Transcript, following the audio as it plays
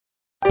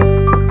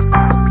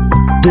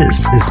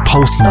This is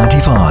Pulse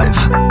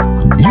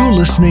 95. You're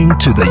listening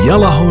to the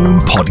Yellow Home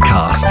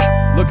Podcast.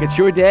 Look, it's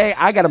your day.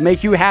 I got to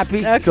make you happy.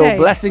 Okay. So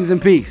blessings and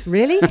peace.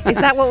 Really? Is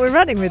that what we're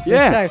running with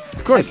Yeah, the show?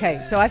 of course.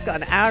 Okay, so I've got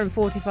an hour and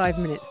 45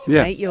 minutes to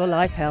Yeah. make your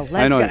life hell.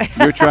 Let's I know. go.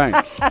 You're trying.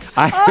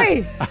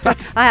 Oi!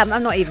 I'm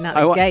not even at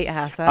the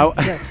gatehouse.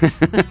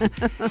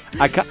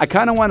 I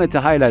kind of wanted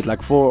to highlight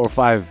like 4 or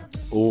 5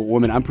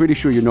 women. I'm pretty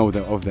sure you know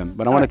of them,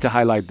 but I wanted to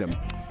highlight them.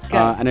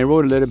 And I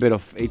wrote a little bit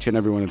of each and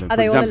every one of them. Are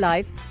they all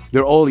alive?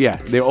 They're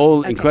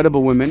all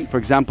incredible women. For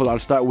example, I'll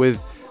start with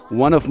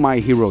one of my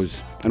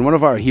heroes and one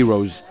of our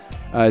heroes,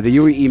 the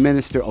UAE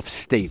Minister of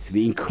State,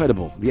 the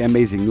incredible, the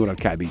amazing Noor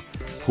Al-Kaabi,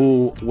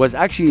 who was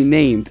actually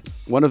named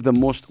one of the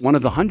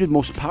 100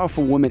 most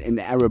powerful women in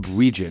the Arab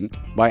region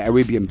by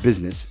Arabian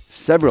Business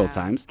several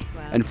times,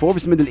 and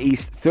Forbes Middle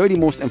East 30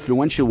 most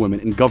influential women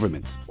in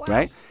government,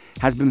 right?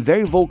 Has been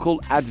very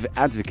vocal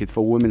advocate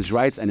for women's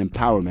rights and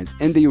empowerment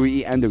in the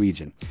UAE and the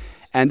region.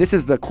 And this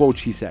is the quote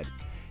she said: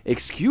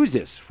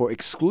 "Excuses for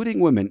excluding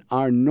women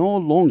are no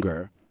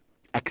longer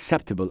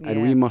acceptable,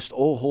 and we must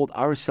all hold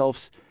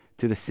ourselves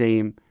to the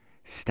same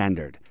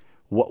standard."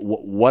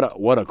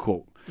 What a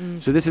quote.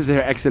 So this is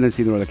Her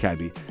Excellency Noor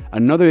Al-Kaabi.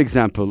 Another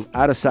example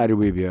out of Saudi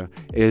Arabia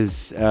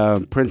is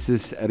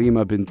Princess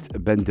Rima bint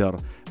Bandar.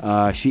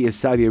 She is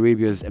Saudi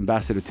Arabia's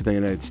ambassador to the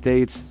United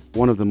States.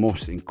 One of the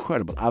most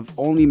incredible. I've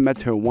only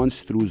met her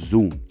once through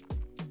Zoom.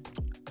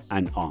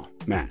 And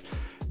man,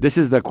 this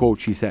is the quote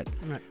she said.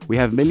 Right. "We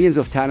have millions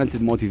of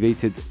talented,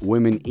 motivated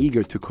women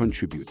eager to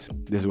contribute."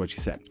 This is what she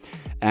said.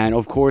 And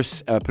of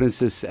course,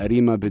 Princess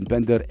Rima bint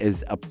Bandar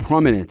is a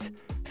prominent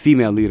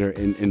female leader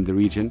in the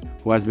region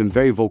who has been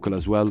very vocal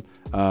as well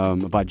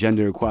about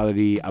gender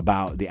equality,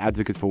 about the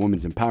advocate for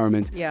women's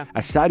empowerment. Yeah.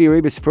 As Saudi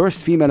Arabia's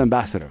first female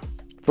ambassador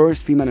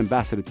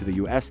to the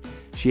US,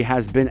 she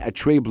has been a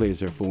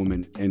trailblazer for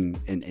women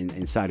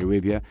in Saudi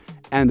Arabia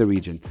and the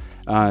region.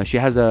 She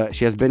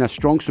has been a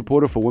strong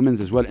supporter for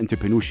women's as well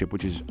entrepreneurship,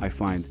 which is, I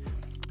find,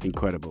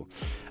 incredible.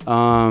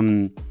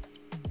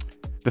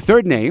 The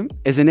third name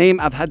is a name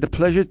I've had the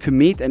pleasure to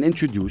meet and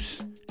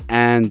introduce,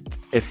 and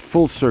a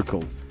full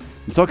circle.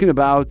 I'm talking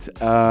about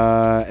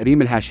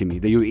Reem Al-Hashimi,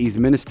 the UAE's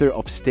Minister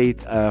of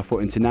State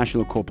for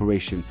International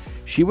Cooperation.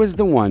 She was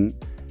the one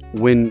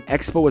when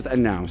Expo was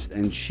announced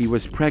and she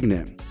was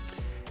pregnant.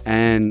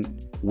 And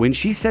when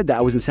she said that,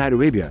 I was in Saudi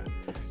Arabia.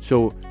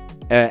 So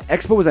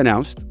Expo was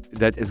announced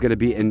that it's going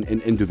to be in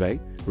Dubai,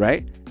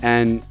 right?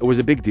 And it was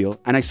a big deal.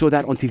 And I saw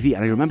that on TV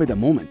and I remember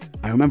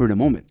the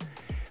moment.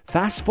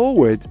 Fast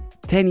forward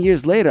 10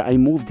 years later, I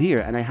moved here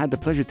and I had the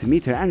pleasure to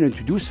meet her and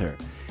introduce her.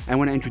 And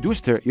when I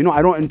introduced her,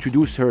 I don't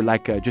introduce her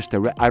like I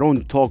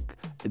don't talk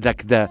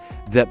like the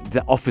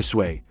office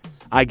way.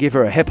 I give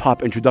her a hip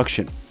hop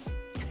introduction.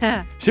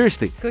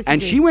 Seriously.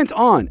 And she went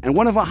on, and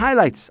one of her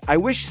highlights, I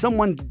wish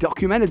someone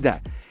documented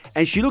that.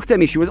 And she looked at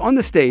me, she was on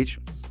the stage,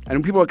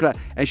 and people were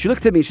and she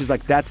looked at me, and she's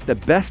like, "That's the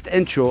best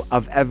intro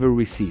I've ever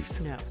received."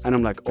 No. And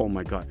I'm like, "Oh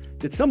my God,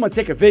 did someone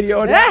take a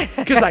video of that?"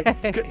 Because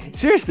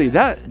seriously,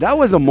 that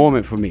was a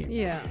moment for me.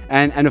 Yeah.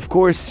 And of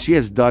course, she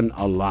has done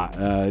a lot.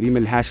 Reem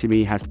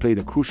Al-Hashimi has played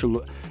a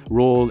crucial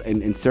role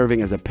in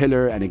serving as a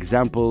pillar and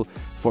example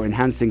for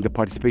enhancing the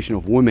participation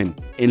of women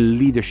in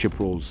leadership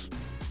roles,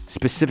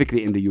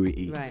 specifically in the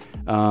UAE. Right.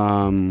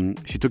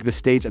 She took the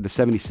stage at the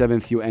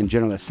 77th UN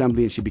General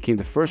Assembly, and she became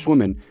the first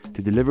woman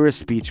to deliver a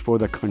speech for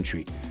the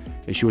country.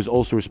 And she was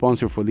also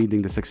responsible for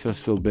leading the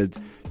successful bid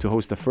to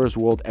host the first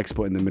World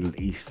Expo in the Middle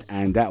East,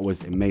 and that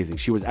was amazing.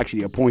 She was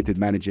actually appointed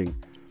managing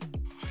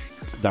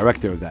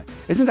director of that.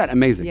 Isn't that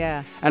amazing?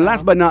 Yeah. And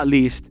last but not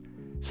least,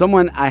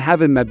 someone I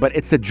haven't met, but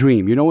it's a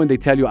dream. You know when they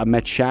tell you I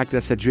met Shaq,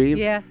 that's a dream?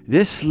 Yeah.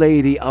 This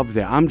lady up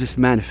there, I'm just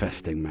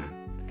manifesting, man.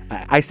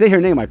 I say her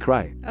name, I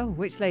cry. Oh,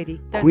 which lady?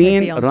 Don't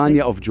Queen say Beyonce.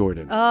 Rania of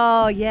Jordan.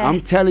 Oh, yes. I'm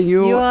telling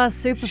you. You are a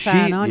super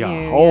fan, aren't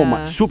you? Oh,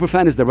 my. Super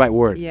fan is the right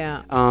word.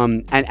 Yeah.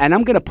 And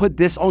I'm going to put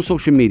this on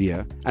social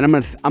media, and I'm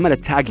gonna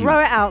tag you.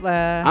 Throw it out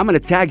there. I'm going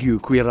to tag you,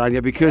 Queen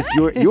Rania, because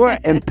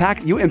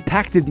you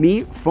impacted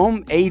me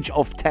from age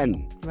of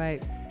 10.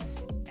 Right.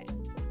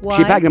 Why?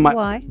 She impacted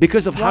Why?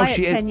 Because of Why how at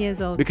she 10 years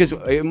old? Because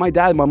my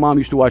dad and my mom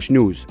used to watch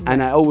news,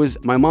 and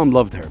my mom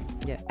loved her.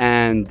 Yeah.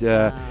 And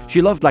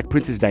she loved like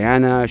Princess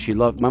Diana.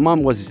 My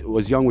mom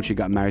was young when she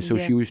got married, so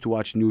she used to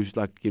watch news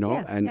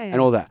and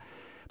all that.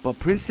 But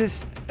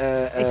Princess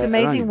it's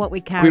amazing Rania, what we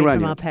carry Queen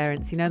from Rania. our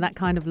parents, that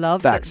kind of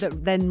love Facts.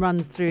 that then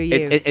runs through you.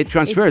 It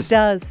transfers. It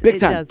does. Big it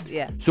time. Does,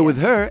 yeah. So with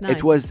her, Nice.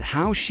 it was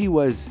how she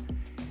was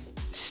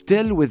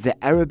still with the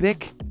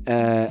Arabic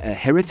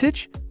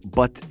heritage,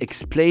 but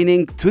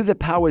explaining to the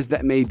powers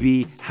that may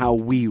be how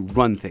we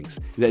run things.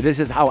 This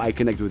is how I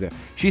connect with her.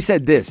 She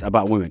said this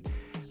about women: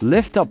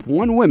 lift up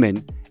one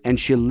woman and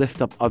she'll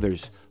lift up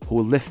others who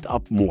will lift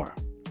up more.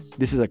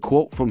 This is a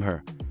quote from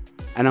her.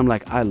 And I'm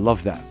like, I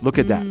love that. Look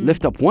at that.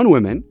 Lift up one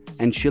woman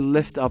and she'll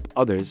lift up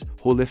others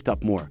who lift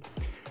up more.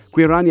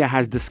 Queen Rania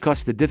has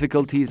discussed the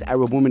difficulties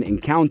Arab women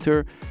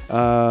encounter,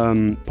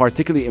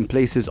 particularly in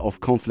places of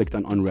conflict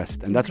and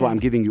unrest. And that's why I'm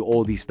giving you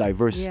all these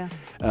diverse,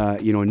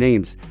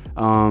 names.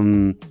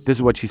 This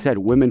is what she said.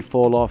 Women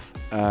fall off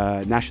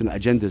national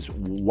agendas,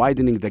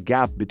 widening the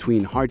gap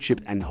between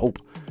hardship and hope.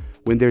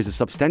 When there's a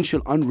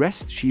substantial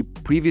unrest, she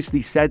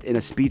previously said in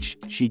a speech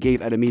she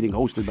gave at a meeting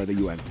hosted by the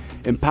UN,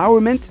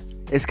 empowerment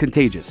is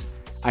contagious.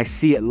 I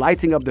see it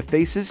lighting up the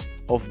faces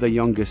of the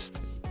youngest,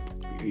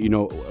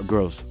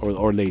 girls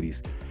or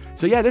ladies.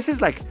 So yeah, this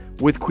is like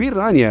with Queen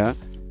Rania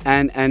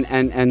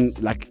and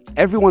like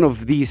every one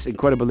of these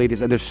incredible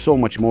ladies, and there's so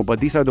much more, but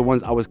these are the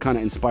ones I was kind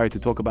of inspired to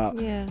talk about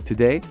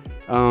today.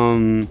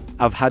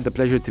 I've had the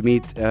pleasure to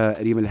meet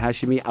Rima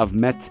Al-Hashimi. I've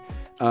met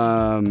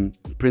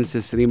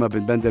Princess Rima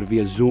bin Bandar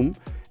via Zoom,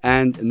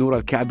 and Noor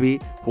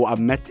Al-Kaabi, who I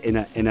met in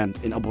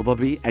Abu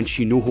Dhabi, and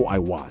she knew who I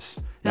was.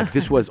 Like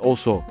this was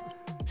also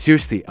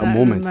seriously a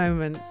moment.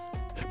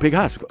 It's a big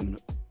ass.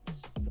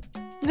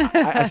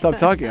 I stopped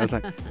talking. I was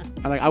like,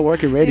 I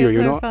work in radio,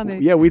 so funny.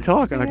 Yeah, we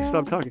talk. And I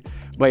stop talking.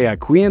 But yeah,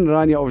 Queen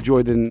Rania of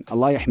Jordan,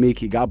 Allah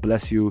yahmiki, God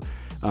bless you.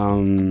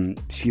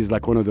 She's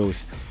like one of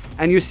those.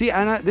 And you see,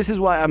 Anna, this is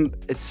why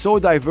it's so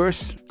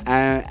diverse.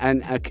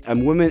 And a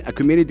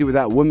community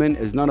without women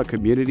is not a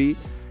community.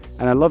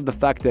 And I love the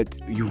fact that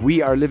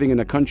we are living in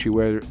a country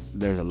where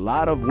there's a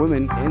lot of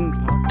women in.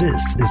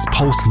 This is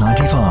Pulse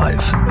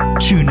 95.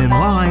 Tune in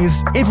live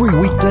every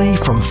weekday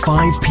from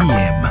 5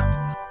 p.m.